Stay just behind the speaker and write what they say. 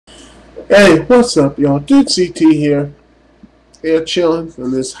Hey, what's up, y'all? Dude CT here. Here chilling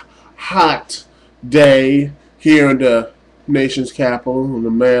on this hot day here in the nation's capital, in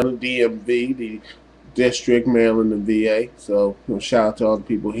the Maryland DMV, the District, Maryland, and VA. So, shout out to all the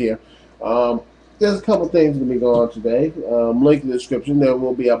people here. Um, there's a couple things going to be going on today. Link in the description. There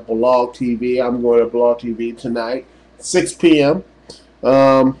will be a Blog TV. I'm going to Blog TV tonight, 6 p.m.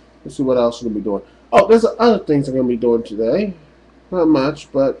 Let's see what else I'm going to be doing. Oh, there's other things I'm going to be doing today. Not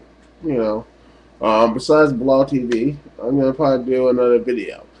much, but you know. Besides Blog TV, I'm gonna probably do another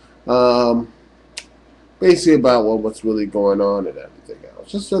video, um, basically about what's really going on and everything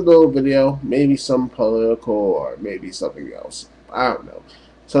else. Just a little video, maybe some political or maybe something else. I don't know.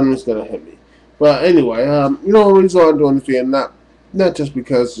 Something's gonna hit me. But anyway, the reason why I'm doing this video, not just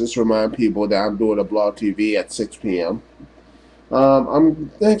because just remind people that I'm doing a Blog TV at 6 p.m.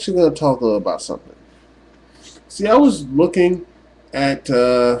 I'm actually gonna talk a little about something. See, I was looking at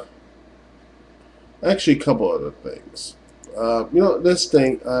actually, a couple other things. This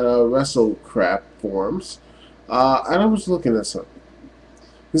thing on Wrestle Crap forums, and I was looking at something.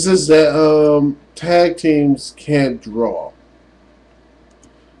 It says that tag teams can't draw.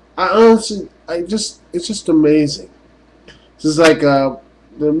 It's just amazing. This is like the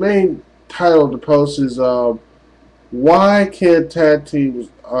main title of the post is why can't tag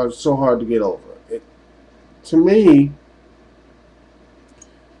teams are so hard to get over? To me,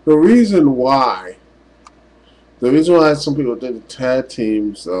 the reason why. The reason why some people think the tag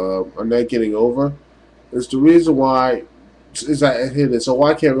teams are not getting over is the reason why is that here it is. So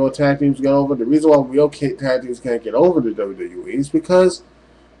why can't real tag teams get over? The reason why real tag teams can't get over the WWE is because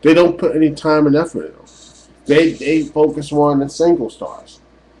they don't put any time and effort in them. They focus more on the single stars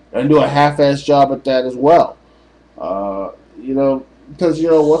and do a half-ass job at that as well. Because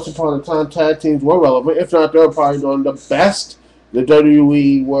once upon a time tag teams were relevant. If not, they were probably doing the best. The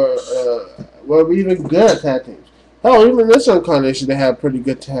WWE were even good at tag teams. Hell, even this incarnation, they had pretty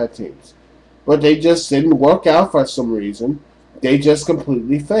good tag teams. But they just didn't work out for some reason. They just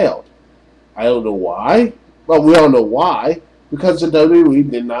completely failed. I don't know why. Well, we all know why. Because the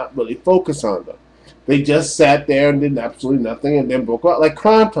WWE did not really focus on them. They just sat there and did absolutely nothing and then broke out like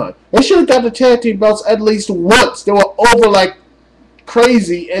Crime Time. They should have got the tag team belts at least once. They were over like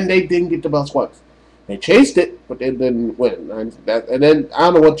crazy and they didn't get the belts once. They chased it, but they didn't win. And then I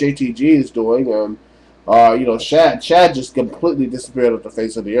don't know what JTG is doing. Shad just completely disappeared off the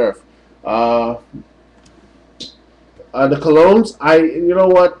face of the earth. The Colognes,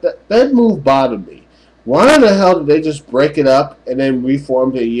 that move bothered me. Why the hell did they just break it up and then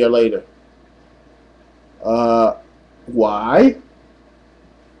reform it a year later? Why?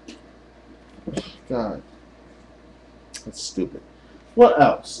 God, that's stupid. What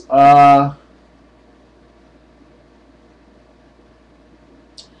else?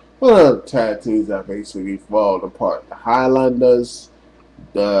 What other tag teams that basically fallen apart? The Highlanders,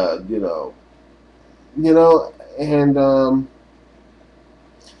 and all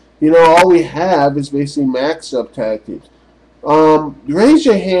we have is basically maxed up tag teams. Raise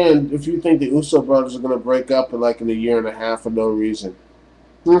your hand if you think the Uso brothers are gonna break up in a year and a half for no reason.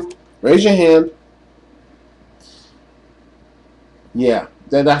 Raise your hand. Yeah,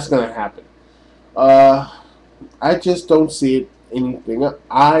 that's gonna happen. I just don't see it anything.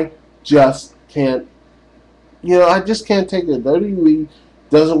 I just can't. I just can't take it. WWE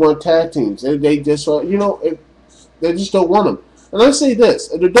doesn't want tag teams. They just they just don't want them. And I say this: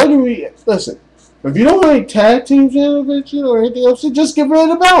 the WWE, listen, if you don't want any tag teams in it, or anything else, just get rid of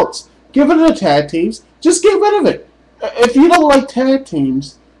the belts. Get rid of the tag teams. Just get rid of it. If you don't like tag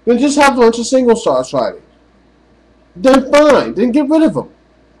teams, then just have a bunch of single stars fighting. Then fine. Then get rid of them.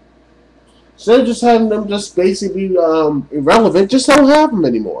 Instead of just having them just basically irrelevant, just don't have them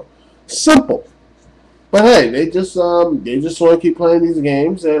anymore. Simple. But hey, they just want to keep playing these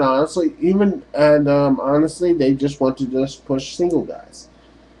games, and honestly, they just want to just push single guys.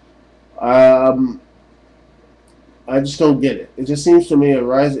 I just don't get it. It just seems to me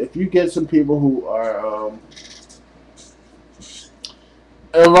if you get some people who are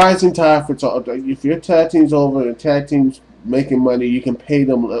a rising tide for talk. If your tag team's over and tag team's making money, you can pay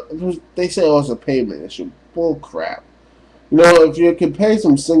them. They say it's a payment issue. Bull crap. If you can pay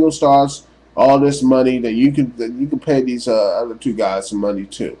some single stars all this money, then you can pay these other two guys some money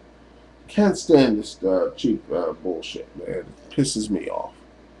too. Can't stand this cheap bullshit, man. It pisses me off.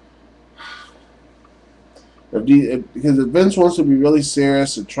 Because if Vince wants to be really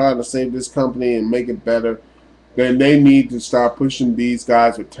serious and trying to save this company and make it better, then they need to start pushing these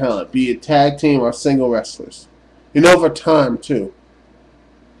guys with talent, be it tag team or single wrestlers. For time too.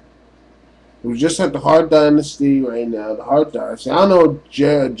 We just have the Hart Dynasty right now. The Hart Dynasty. I don't know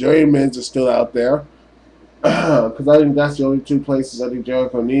if Jerry Miz is still out there. Because I think that's the only two places I think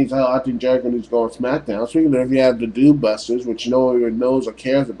Jericho needs. I think Jericho needs to go on SmackDown. Speaking of, you have the Dude Busters, which no one even knows or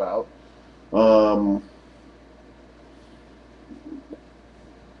cares about. Who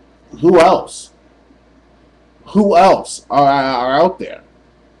else? Who else are out there?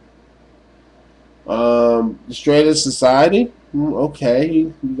 The Straightest Society. Okay,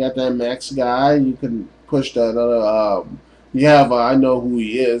 you got that Max guy. You can push that other. You have I know who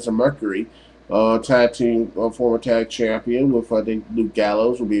he is, a Mercury, tag team, former tag champion with I think Luke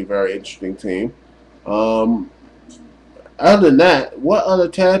Gallows will be a very interesting team. Um, Other than that, what other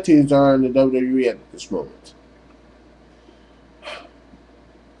tag teams are in the WWE at this moment?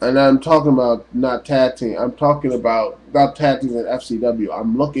 And I'm talking about not tag team. I'm talking about not tag teams in FCW.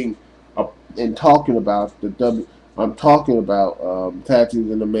 I'm looking up and talking about the W. I'm talking about tag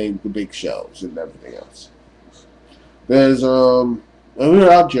teams in the big shows and everything else. There's and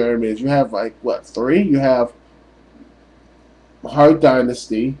without Jeremy's, you have like what, three? You have Hart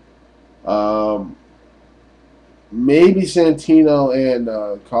Dynasty, um, maybe Santino and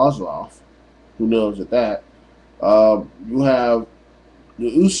Kozlov. Who knows at that? You have the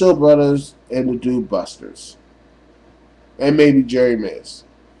Uso brothers and the Dude Busters, and maybe Jerry Miz.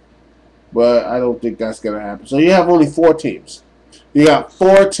 But I don't think that's gonna happen. So you have only four teams. You got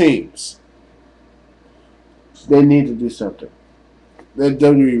four teams. They need to do something. The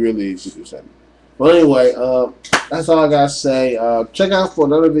WWE really needs to do something. Well, anyway, that's all I gotta say. Check out for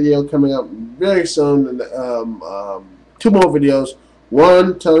another video coming up very soon. Two more videos.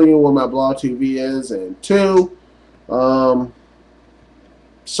 One, telling you what my blog TV is, and two,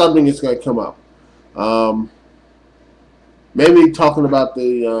 something is going to come up. Maybe talking about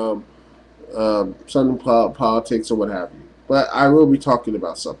the something politics or what have you. But I will be talking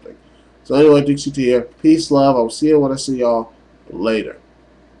about something. So anyway, Dixie T here. Peace, love. I will see you when I see y'all later.